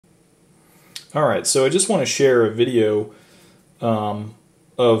Alright, so I just want to share a video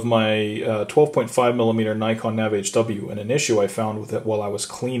of my 12.5mm Nikon NAV-HW and an issue I found with it while I was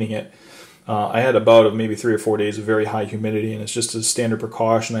cleaning it. I had a bout of maybe 3 or 4 days of very high humidity, and it's just a standard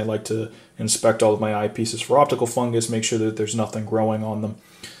precaution. I like to inspect all of my eyepieces for optical fungus, make sure that there's nothing growing on them.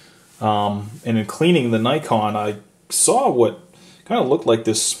 And in cleaning the Nikon, I saw what kind of looked like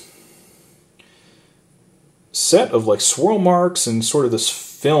this set of like swirl marks and sort of this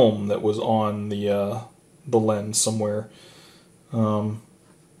film that was on the lens somewhere.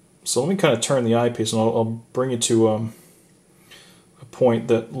 So let me kind of turn the eyepiece, and I'll bring it to a point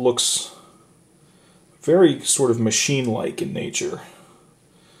that looks very sort of machine-like in nature.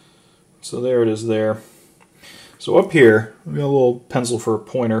 So there it is there. So up here, we got a little pencil for a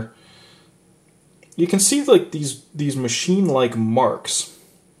pointer. You can see like these machine-like marks.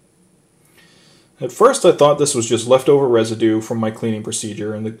 At first I thought this was just leftover residue from my cleaning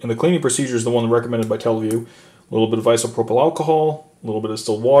procedure, and the cleaning procedure is the one recommended by Teleview. A little bit of isopropyl alcohol, a little bit of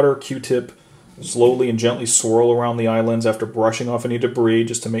distilled water, Q-tip, slowly and gently swirl around the eye lens after brushing off any debris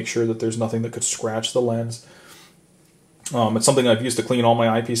just to make sure that there's nothing that could scratch the lens. It's something I've used to clean all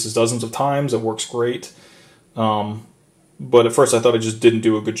my eyepieces dozens of times. It works great. But at first I thought I just didn't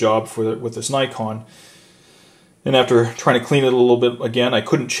do a good job with this Nikon. And after trying to clean it a little bit again, I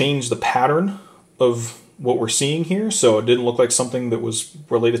couldn't change the pattern of what we're seeing here, so it didn't look like something that was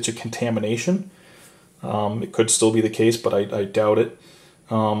related to contamination. It could still be the case, but I doubt it.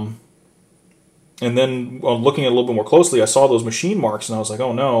 And then looking at it a little bit more closely, I saw those machine marks, and I was like,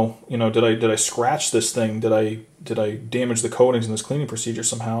 "Oh no! You know, did I scratch this thing? Did I damage the coatings in this cleaning procedure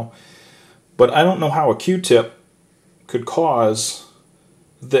somehow?" But I don't know how a Q-tip could cause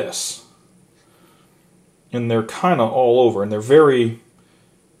this. And they're kind of all over, and they're very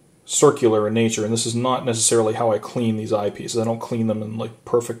circular in nature. And this is not necessarily how I clean these eyepieces. I don't clean them in like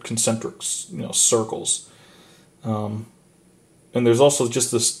perfect concentric, circles. And there's also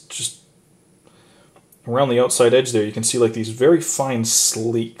just around the outside edge there, you can see like these very fine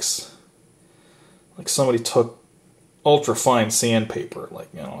sleeks. Like somebody took ultra fine sandpaper,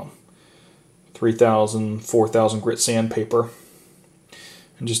 like, 3,000, 4,000 grit sandpaper,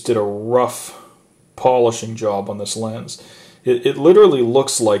 and just did a rough polishing job on this lens. It literally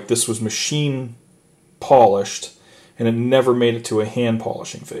looks like this was machine polished and it never made it to a hand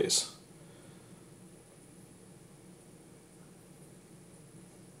polishing phase.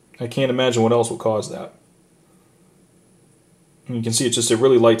 I can't imagine what else would cause that. And you can see it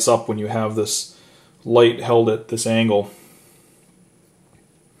really lights up when you have this light held at this angle.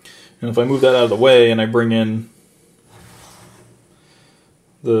 And if I move that out of the way and I bring in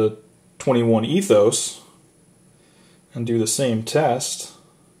the 21 ethos and do the same test,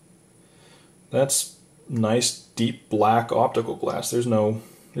 that's nice deep black optical glass. There's no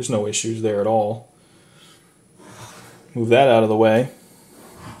issues there at all. Move that out of the way.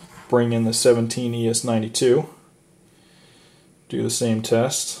 Bring in the 17 ES92, do the same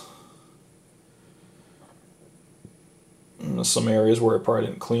test. And there's some areas where I probably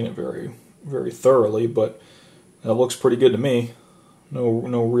didn't clean it very, very thoroughly, but that looks pretty good to me. No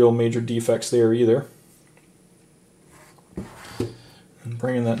real major defects there either. And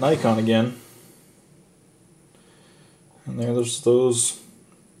bring in that Nikon again, and there's those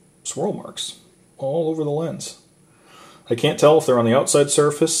swirl marks all over the lens. I can't tell if they're on the outside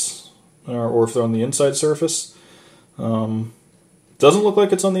surface or if they're on the inside surface. Doesn't look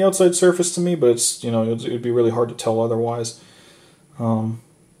like it's on the outside surface to me, but it's, it'd be really hard to tell otherwise.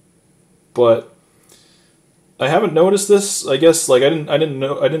 But I haven't noticed this. I guess I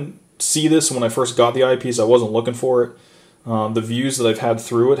didn't see this when I first got the eyepiece. I wasn't looking for it. The views that I've had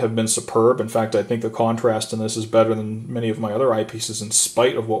through it have been superb. In fact, I think the contrast in this is better than many of my other eyepieces in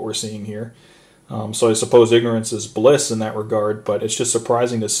spite of what we're seeing here. So I suppose ignorance is bliss in that regard, but it's just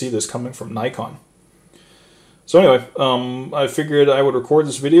surprising to see this coming from Nikon. So anyway, I figured I would record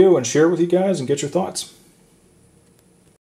this video and share it with you guys and get your thoughts.